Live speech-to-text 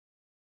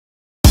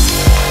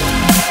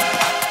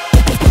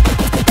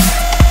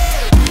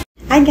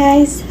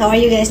Hi guys, how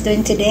are you guys doing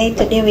today?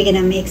 Today we're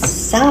gonna make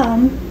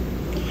some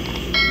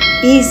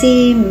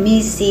easy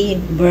messy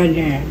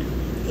burger.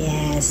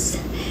 Yes,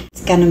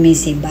 it's kind of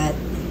messy but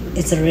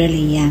it's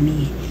really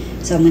yummy.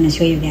 So I'm gonna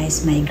show you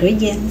guys my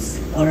ingredients.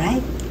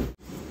 Alright,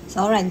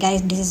 so alright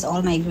guys, this is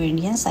all my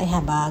ingredients. I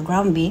have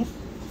ground beef,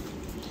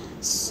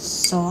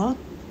 salt,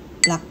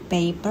 black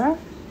pepper,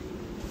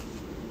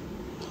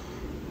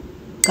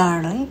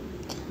 garlic,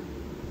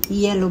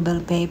 yellow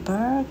bell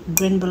pepper,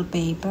 green bell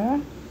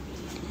pepper.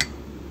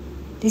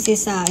 This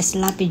is a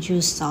sloppy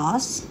juice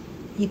sauce.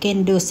 You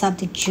can do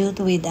substitute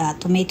with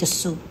tomato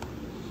soup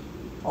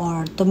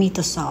or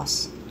tomato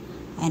sauce,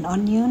 and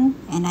onion,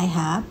 and I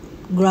have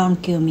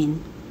ground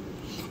cumin,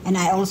 and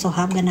I also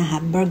gonna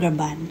have burger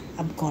bun,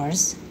 of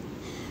course.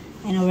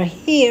 And over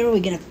here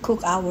we're gonna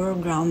cook our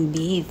ground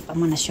beef.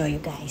 I'm gonna show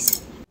you guys.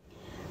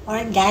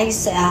 Alright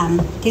guys,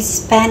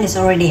 this pan is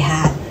already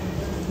hot.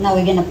 Now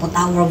we're gonna put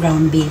our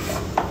ground beef.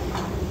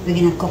 We're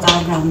gonna cook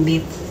our ground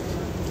beef.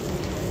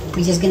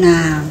 We're just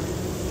gonna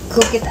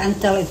cook it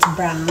until it's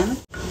brown,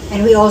 and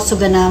we also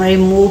gonna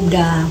remove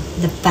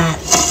the fat.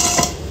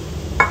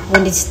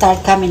 When it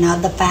start coming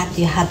out the fat,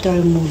 you have to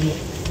remove it.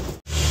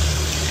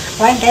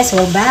 Alright guys,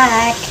 we're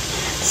back.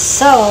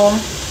 So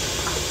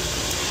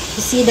you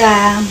see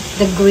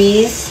the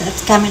grease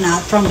that's coming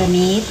out from the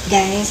meat,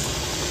 guys.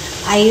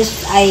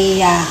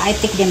 I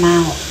take them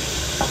out.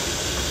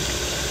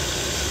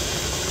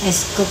 I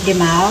scoop them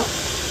out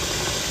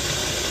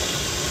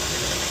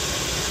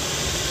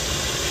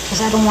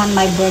because I don't want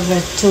my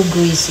burger too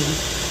greasy.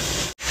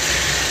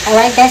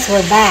 Alright guys,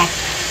 we're back.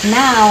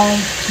 Now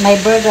my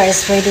burger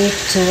is ready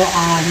to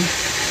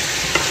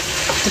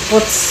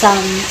put some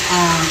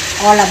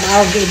all of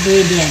our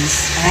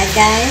ingredients. Alright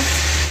guys,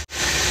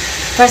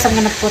 first I'm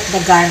gonna put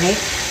the garlic,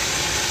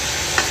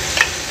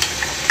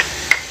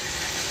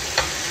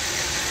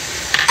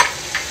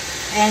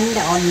 and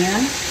the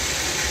onion,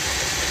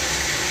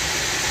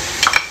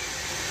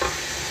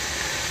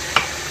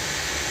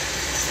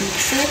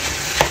 mix it.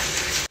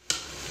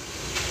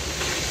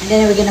 And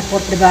then we're gonna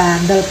put the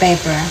bell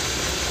pepper.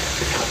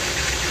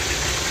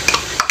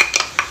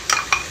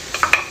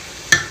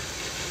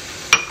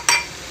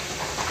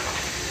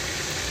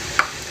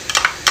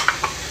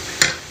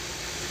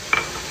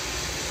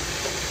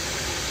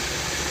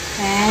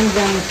 And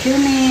ground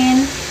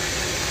cumin,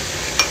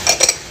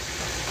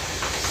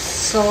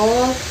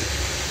 salt,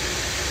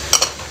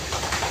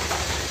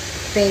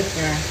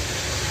 pepper,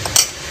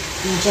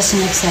 and just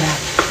mix it up.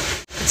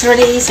 It's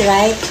really easy,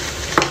 right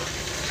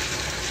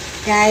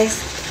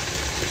guys?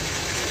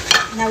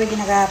 Now we're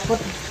gonna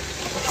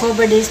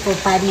cover this for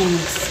 5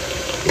 minutes.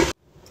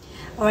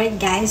 Alright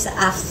guys,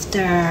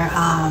 after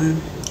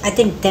I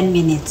think 10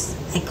 minutes,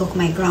 I cook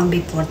my ground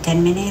beef for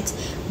 10 minutes.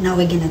 Now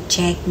we're gonna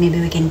check, maybe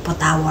we can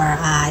put our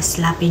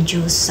sloppy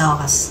juice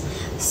sauce.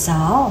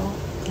 So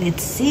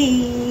let's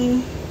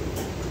see.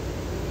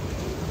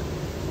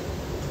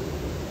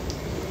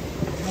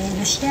 Ayan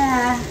na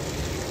siya.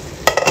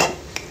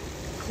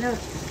 Look.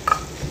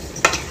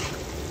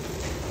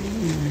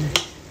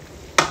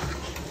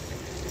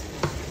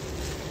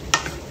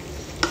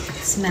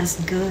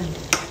 Smells good.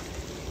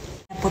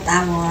 I put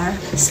our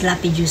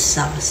sloppy juice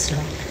sauce.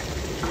 Look.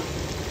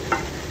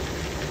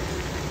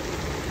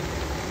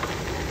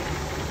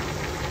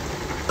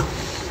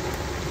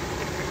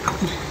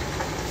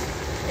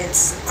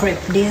 Let's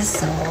scrape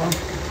this. So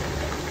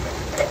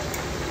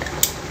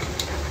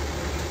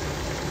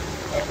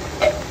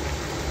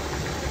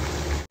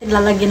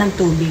lalagyan ng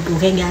tubig,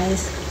 okay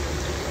guys?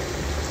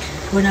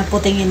 We're not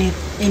putting any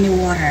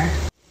water.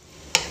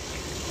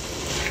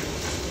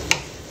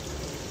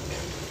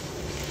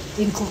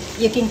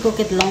 You can cook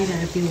it longer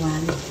if you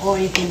want, or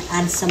you can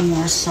add some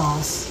more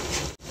sauce.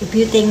 If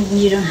you think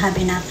you don't have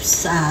enough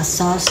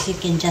sauce, you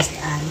can just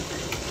add.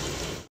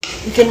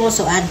 You can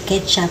also add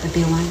ketchup if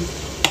you want.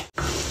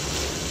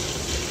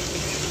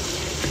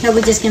 Now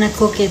we're just gonna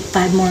cook it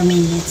 5 more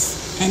minutes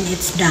and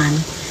it's done.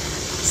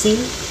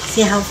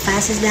 See how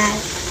fast is that?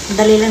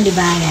 Dali lang,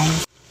 diba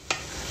guys?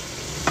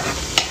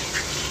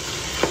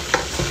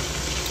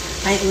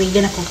 Right, we're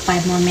gonna cook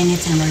 5 more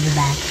minutes and we'll be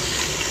back.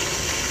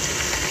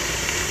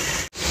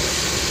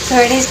 So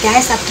it is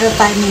guys, after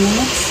 5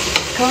 minutes,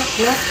 cook,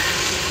 look.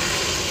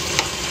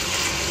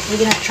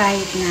 We're gonna try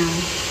it now.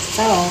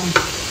 So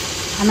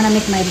I'm gonna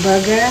make my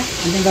burger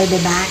and then we'll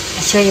be back.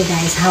 I'll show you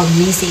guys how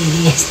messy it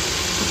is.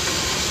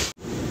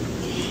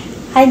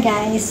 Hi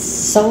guys,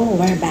 so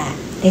we're back.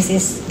 This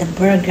is the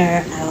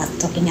burger I was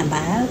talking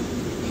about.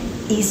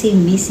 Easy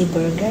messy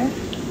burger.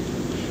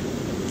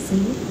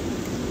 See,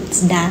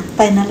 it's done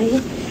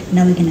finally.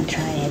 Now we're gonna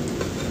try it.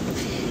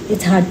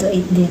 It's hard to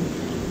eat them,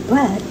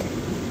 but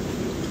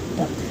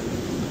look.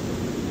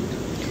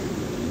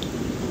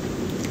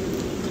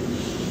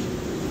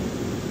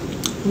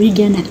 We're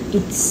gonna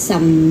eat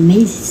some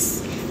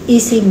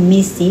easy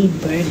messy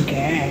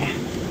burger.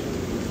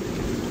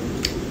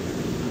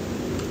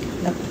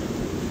 Look.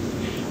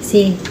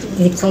 See,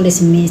 they call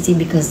this messy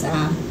because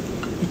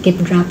it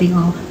kept dropping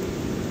off.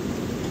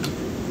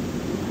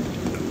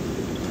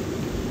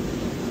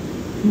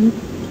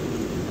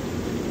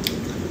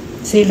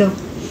 See, look.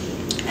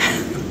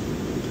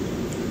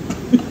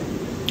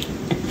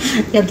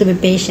 You have to be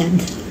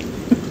patient.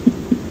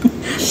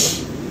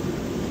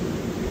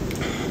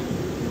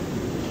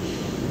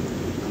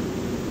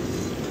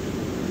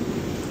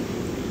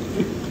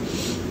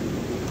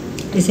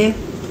 You see?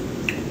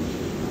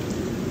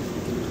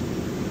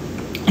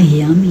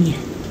 Yummy.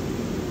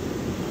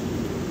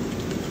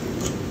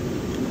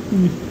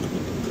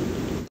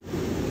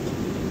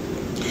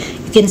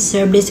 You can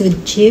serve this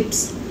with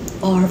chips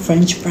or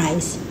French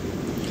fries.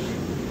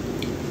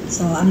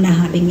 So I'm not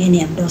having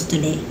any of those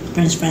today,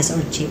 French fries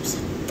or chips.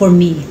 For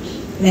me,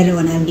 later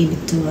on I'll give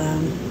it to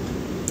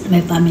my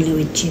family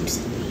with chips.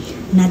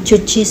 Nacho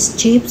cheese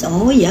chips,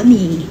 oh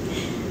yummy.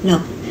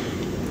 Look.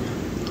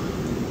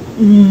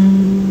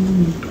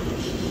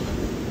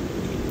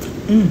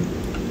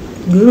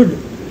 Good.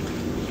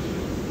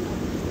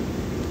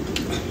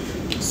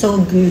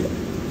 So good.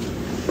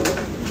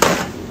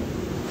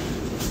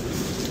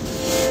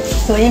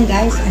 So ayan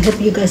guys, I hope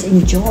you guys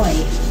enjoy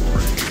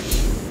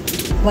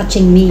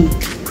watching me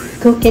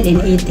cooking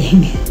and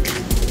eating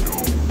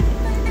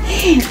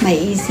my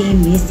easy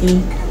messy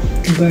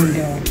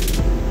burger.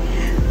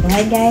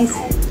 Alright guys,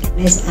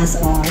 bless us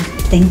all.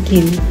 Thank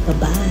you. Bye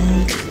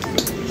bye.